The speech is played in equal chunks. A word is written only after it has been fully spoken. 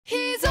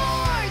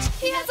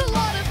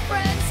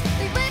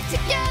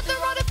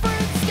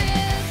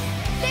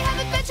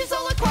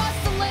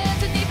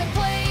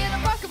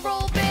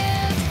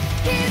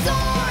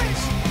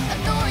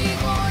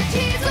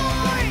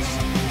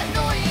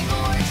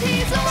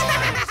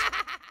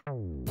The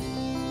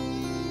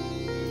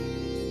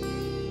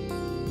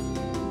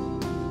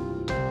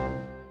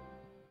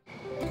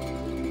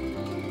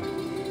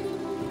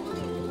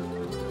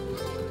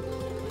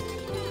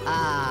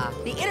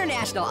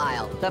international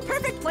aisle. The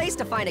perfect place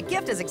to find a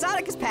gift as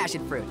exotic as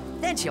passion fruit.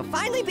 Then she'll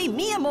finally be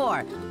Mia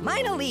Moore.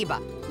 Mina Liba.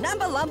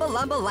 Numba lumba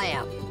lumba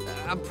lamb.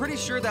 I'm pretty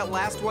sure that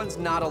last one's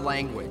not a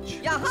language.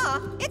 Yeah-huh.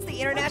 It's the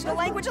international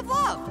language of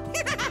love.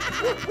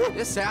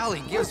 This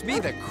alley gives me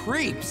the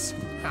creeps.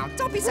 Oh,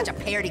 don't be such a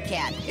parody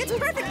cat. It's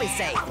perfectly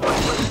safe.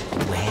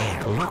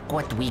 Well, look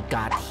what we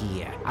got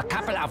here. A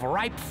couple of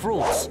ripe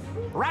fruits.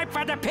 Ripe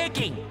for the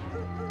picking.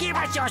 Give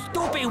us your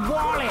stupid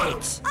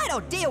wallets! I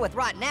don't deal with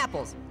rotten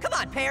apples. Come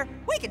on, Pear.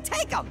 We can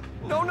take them.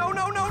 No, no,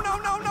 no, no, no,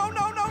 no, no,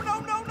 no, no, no,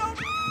 no, no.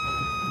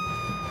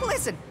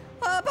 Listen,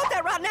 about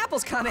that rotten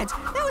apples comment,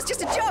 that was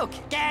just a joke.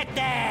 Get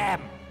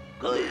them!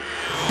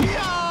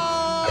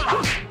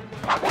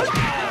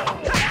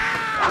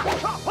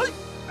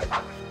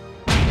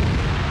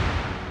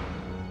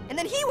 And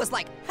then he was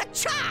like,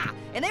 ha-cha!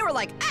 And they were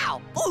like, ow,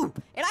 ooh!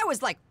 And I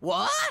was like,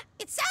 what?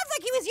 It sounds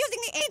like he was using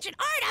the ancient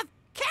art of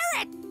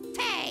karate.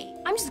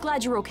 I'm just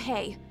glad you're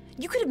okay.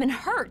 You could have been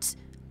hurt.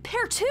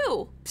 Pear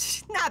too.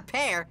 Not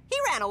Pear. He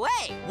ran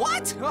away.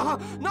 What?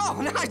 No,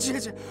 it's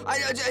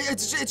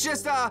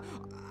just,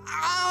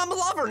 I'm a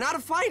lover, not a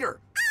fighter.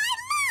 I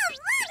love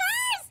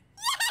lovers!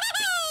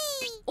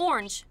 Yay!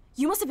 Orange,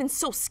 you must have been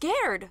so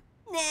scared.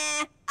 Nah,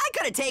 I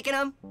could have taken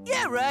him.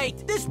 Yeah, right.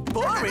 This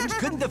orange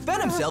couldn't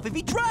defend himself if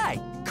he tried.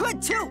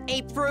 Could too,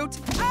 ape fruit.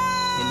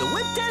 In the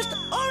whip test,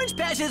 orange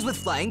passes with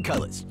flying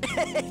colors.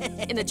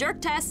 In the jerk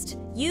test,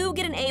 you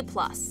get an A+.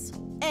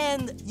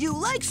 And you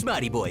like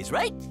smarty boys,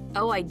 right?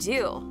 Oh, I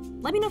do.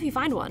 Let me know if you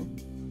find one.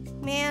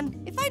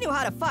 Man, if I knew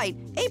how to fight,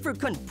 ape fruit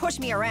couldn't push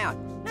me around.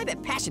 And I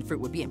bet passion fruit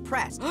would be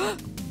impressed.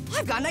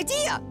 I've got an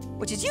idea,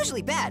 which is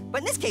usually bad,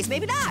 but in this case,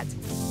 maybe not.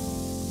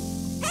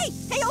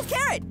 Hey, old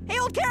carrot! Hey,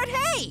 old carrot,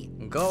 hey!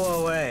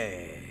 Go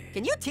away.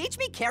 Can you teach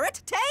me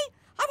carrot, Tay?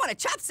 I want a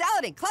chopped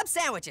salad and club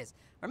sandwiches.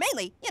 Or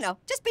mainly, you know,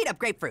 just beat up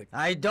grapefruit.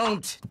 I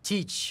don't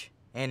teach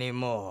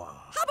anymore.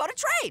 How about a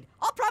trade?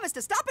 I'll promise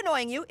to stop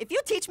annoying you if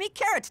you teach me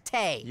carrot,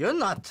 Tay. You're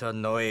not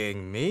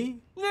annoying me.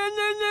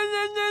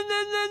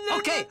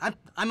 Okay,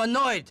 I'm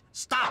annoyed.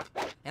 Stop.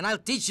 And I'll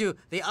teach you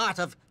the art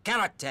of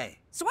karate.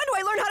 So when do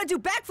I learn how to do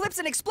backflips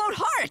and explode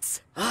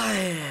hearts?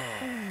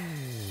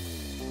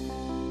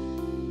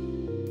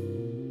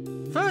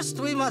 First,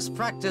 we must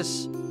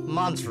practice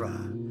mantra,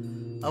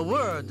 a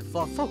word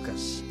for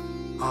focus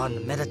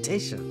on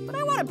meditation. But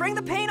I want to bring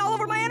the pain all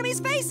over my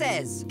enemies'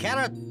 faces.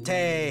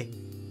 Karate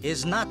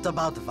is not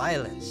about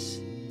violence.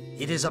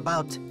 It is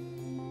about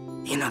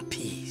inner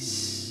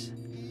peace.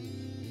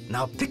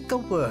 Now pick a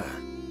word,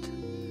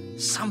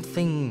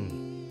 something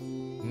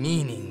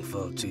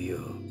meaningful to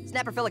you.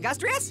 Snapper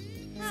filibustrious?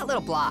 A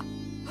little blah.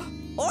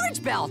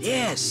 Orange belt!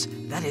 Yes,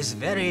 that is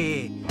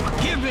very...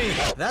 Give me!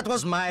 That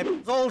was my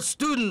old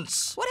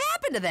students. What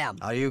happened to them?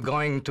 Are you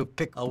going to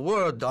pick a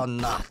word or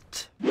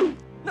not?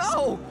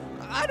 No,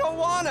 I don't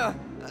wanna.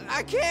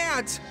 I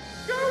can't.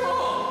 Go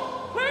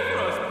on, play for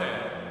us,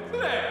 Pear.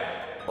 Play.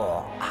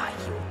 Or are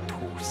you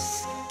too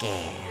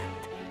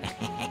scared?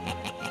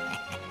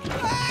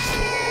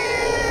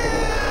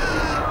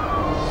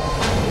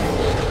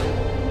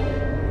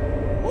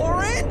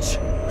 Orange?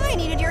 I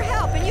needed your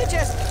help and you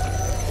just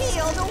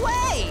peeled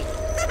away.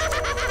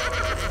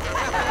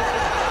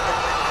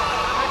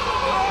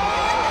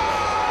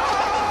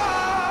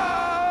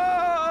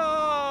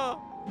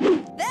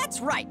 That's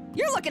right.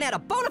 You're looking at a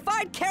bona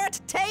fide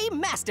karate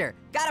master.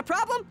 Got a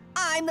problem?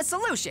 I'm the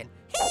solution.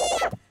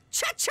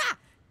 Cha-cha!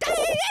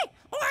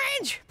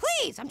 Orange,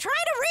 please, I'm trying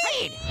to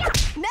read.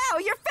 Now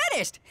you're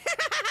finished.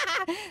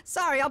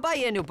 Sorry, I'll buy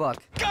you a new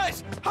book.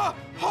 Guys, I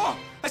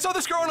saw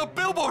this girl on a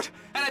billboard,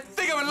 and I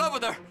think I'm in love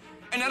with her.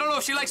 And I don't know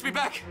if she likes me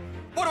back.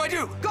 What do I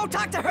do? Go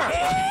talk to her.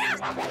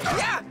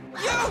 Yeah,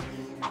 you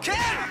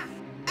can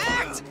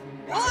act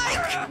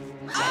like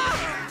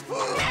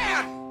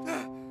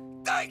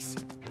Thanks.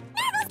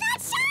 Marvel's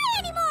not shy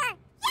anymore!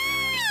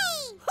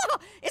 Yay!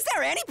 Is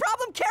there any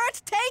problem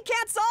Carrot Tay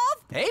can't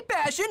solve? Hey,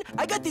 Passion,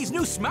 I got these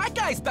new smart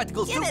guy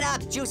spectacles. Give it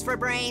up, Juice for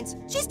Brains.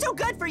 She's too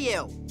good for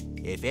you.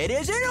 If it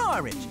isn't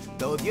orange.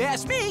 Though if you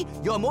ask me,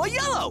 you're more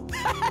yellow.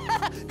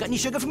 Got any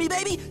sugar for me,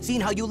 baby?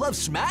 Seeing how you love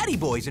smarty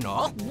boys and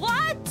all.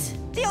 What?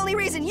 The only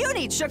reason you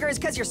need sugar is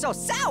because you're so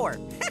sour.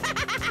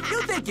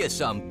 You think you're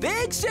some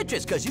big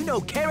citrus because you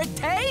know Carrot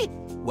Tay?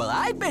 Well,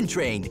 I've been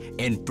trained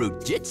in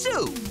fruit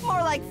jitsu.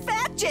 More like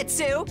fat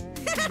jitsu.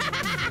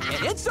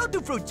 An insult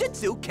to fruit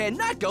jitsu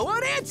cannot go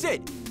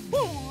unanswered.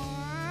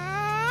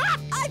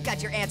 I've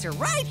got your answer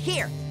right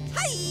here.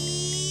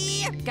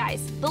 Hi!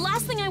 Guys, the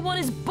last thing I want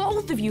is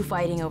both of you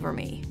fighting over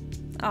me.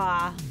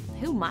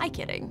 Who am I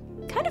kidding?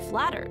 Kind of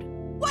flattered.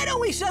 Why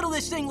don't we settle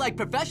this thing like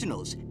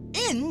professionals?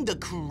 In the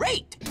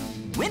crate.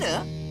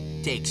 Winner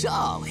takes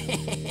all.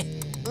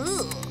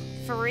 Ooh,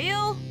 for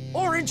real?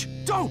 Orange,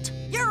 don't!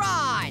 You're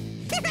on!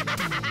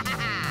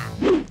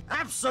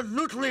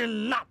 Absolutely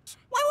not.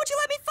 Why won't you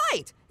let me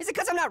fight? Is it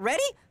because I'm not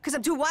ready? Because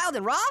I'm too wild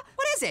and raw?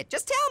 What is it?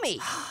 Just tell me.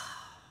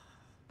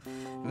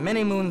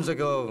 Many moons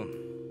ago,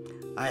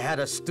 I had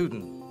a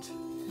student.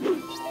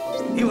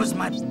 He was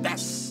my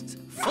best,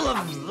 full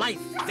of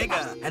life,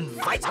 vigor, and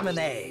vitamin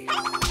A.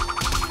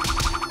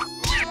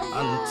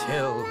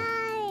 Until...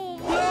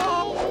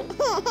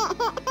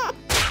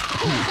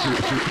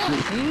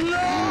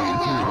 No!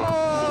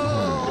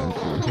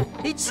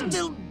 He'd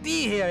still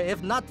be here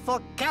if not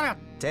for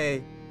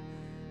karate.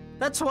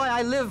 That's why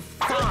I live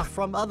far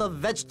from other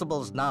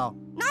vegetables now.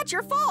 Not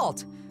your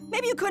fault.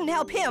 Maybe you couldn't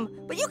help him,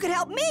 but you could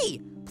help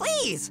me.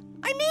 Please,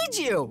 I need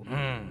you.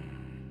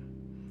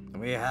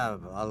 We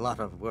have a lot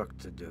of work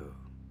to do.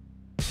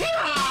 Training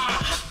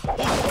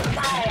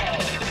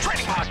montage!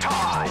 Training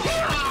montage!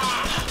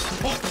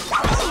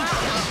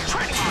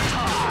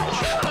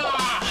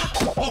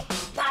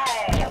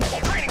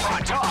 Training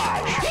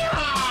montage!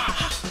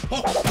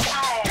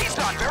 He's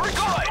not very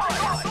good!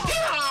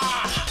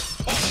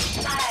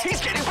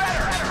 He's getting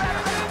better!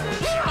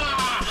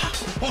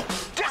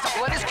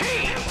 Discipline is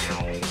key!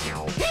 Training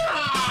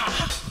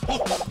montage!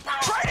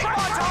 Training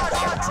montage!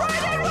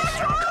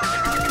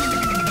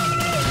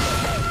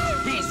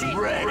 He's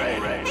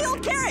ready! Hey,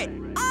 old carrot,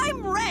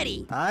 I'm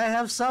ready. I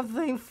have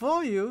something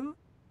for you.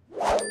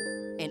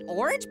 An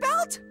orange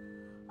belt?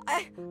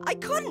 I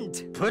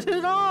couldn't. Put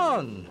it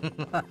on.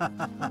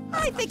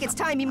 I think it's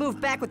time you moved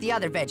back with the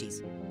other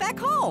veggies. Back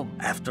home.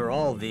 After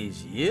all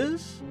these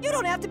years? You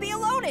don't have to be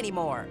alone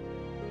anymore.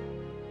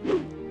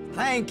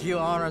 Thank you,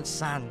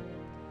 Orange-san.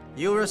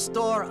 You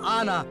restore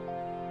honor.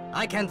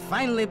 I can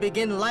finally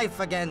begin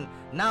life again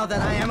now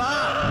that I am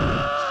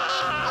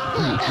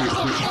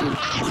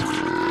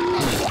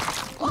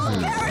Old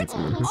carrot!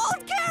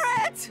 Old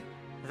carrot!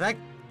 That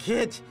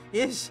kid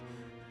is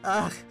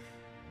a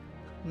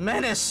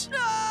menace. No!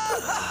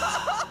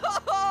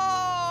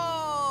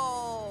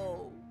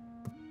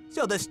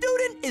 So the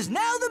student is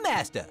now the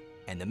master,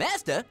 and the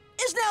master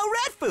is now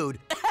rat food.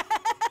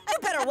 You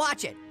better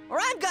watch it, or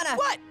I'm gonna...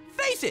 What?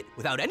 Face it,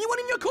 without anyone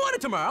in your corner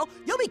tomorrow,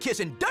 you'll be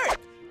kissing dirt,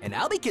 and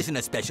I'll be kissing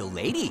a special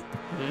lady.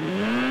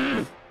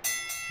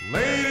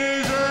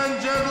 Ladies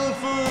and gentle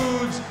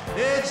foods,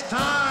 it's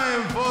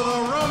time for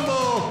the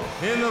rumble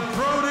in the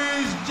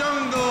produce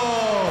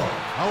jungle.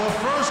 Our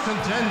first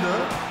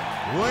contender,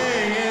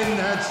 weighing in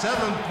at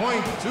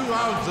 7.2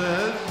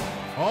 ounces,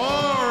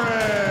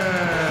 Orange.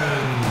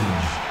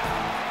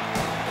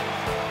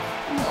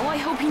 Oh, I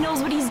hope he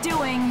knows what he's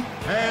doing.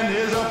 And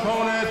his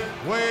opponent,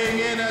 weighing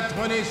in at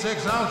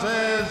 26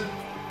 ounces,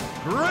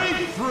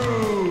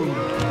 Grapefruit.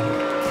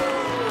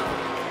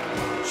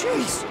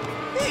 Jeez,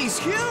 he's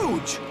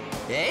huge.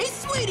 Hey,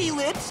 sweetie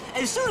lips,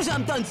 as soon as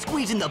I'm done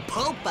squeezing the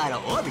pulp out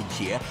of Orange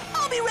here,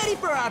 I'll be ready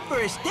for our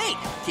first date.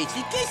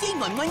 Kissy kissy,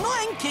 moin moin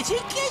moin, kissy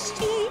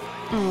kissy.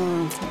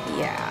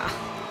 Yeah.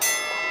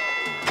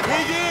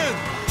 Begin.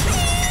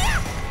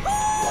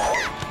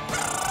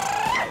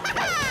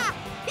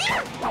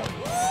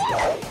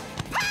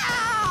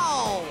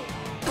 Pow!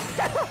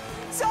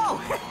 So,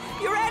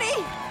 you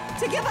ready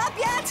to give up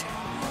yet?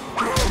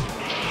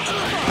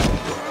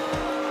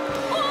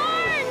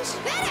 Orange!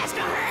 That has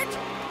to hurt!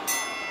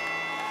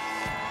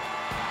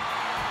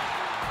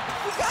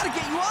 We gotta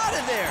get you out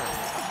of there!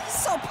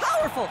 So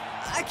powerful!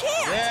 I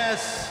can't!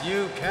 Yes,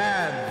 you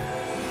can.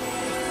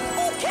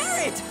 Old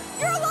carrot!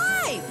 You're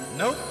alive!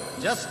 Nope,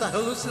 just a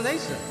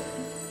hallucination.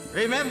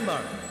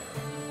 Remember,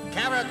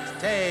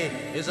 karate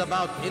is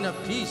about inner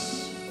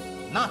peace,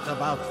 not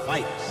about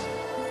fights.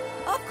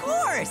 Of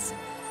course!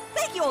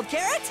 Thank you, old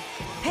carrot!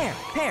 Pear,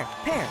 pear,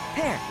 pear,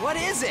 pear. What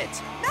is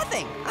it?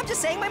 Nothing. I'm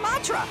just saying my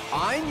mantra.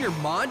 I'm your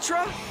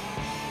mantra?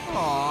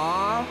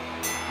 Aww.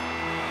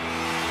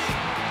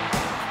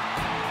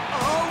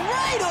 All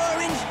right,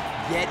 Orange,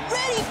 get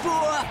ready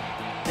for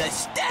the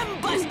Stem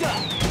Buster.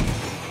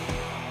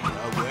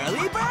 The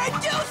Whirly Bird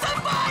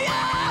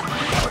Juicifier!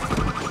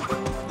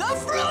 The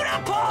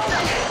Fruitapole!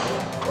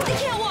 I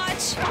can't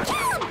watch.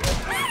 Kill him!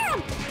 Murder him!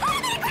 Put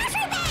him in a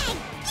grocery bag!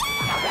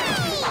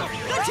 Yay!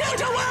 The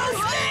Tilt-A-Whirl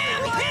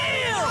Slam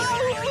Peel!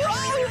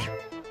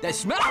 The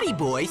Smarty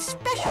Boy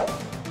Special.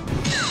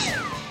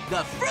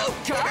 The Fruit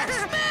Cart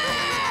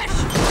Smash!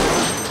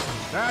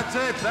 That's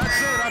it,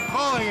 I'm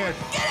calling it.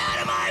 Get out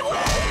of my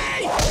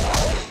way!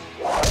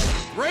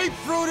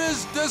 Grapefruit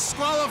is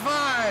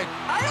disqualified.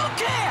 I don't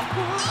care!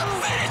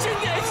 I'm finishing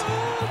this!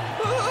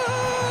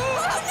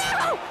 Oh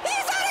no!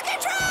 He's out of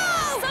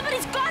control!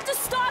 Somebody's got to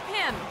stop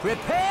him.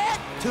 Prepare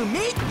to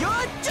meet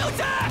your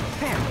tutor!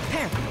 Pear,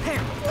 pear, pear.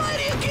 Why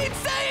do you keep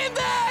saying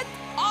that?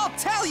 I'll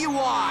tell you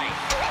why!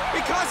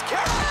 Because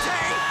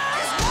karate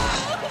is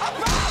not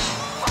about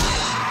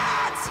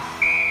violence!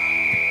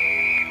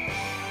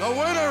 The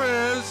winner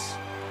is...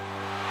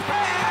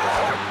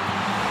 Pear!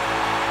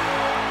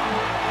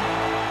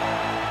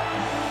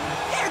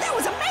 Pear, that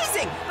was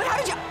amazing! But how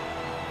did you...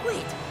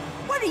 Wait,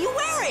 what are you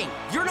wearing?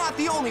 You're not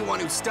the only one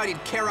who studied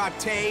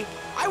karate.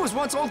 I was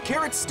once Old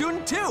Carrot's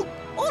student, too.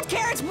 Old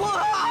carrots,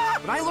 what?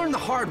 But I learned the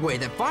hard way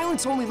that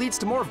violence only leads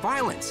to more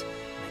violence.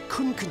 I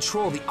couldn't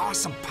control the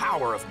awesome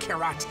power of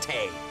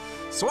karate.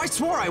 So I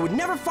swore I would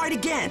never fight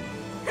again.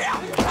 Pear!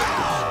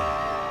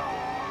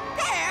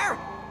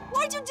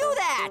 Why'd you do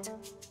that?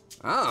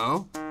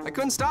 Uh-oh. I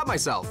couldn't stop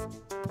myself.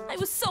 I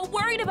was so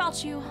worried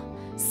about you.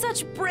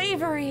 Such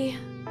bravery.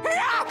 There!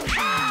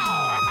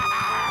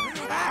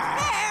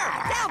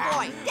 Down,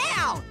 boy,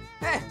 down!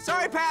 Hey,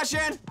 sorry,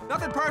 Passion.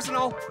 Nothing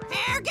personal.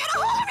 Here, get a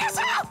hold of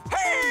yourself!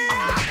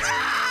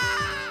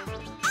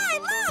 I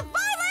love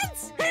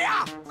violence!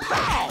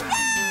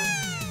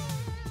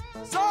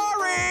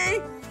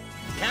 Sorry!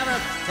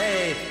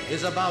 Karate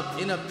is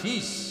about inner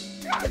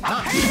peace,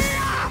 not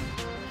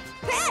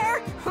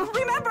There!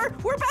 Remember,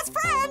 we're best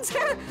friends!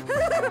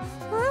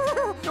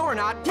 No, we're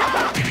not.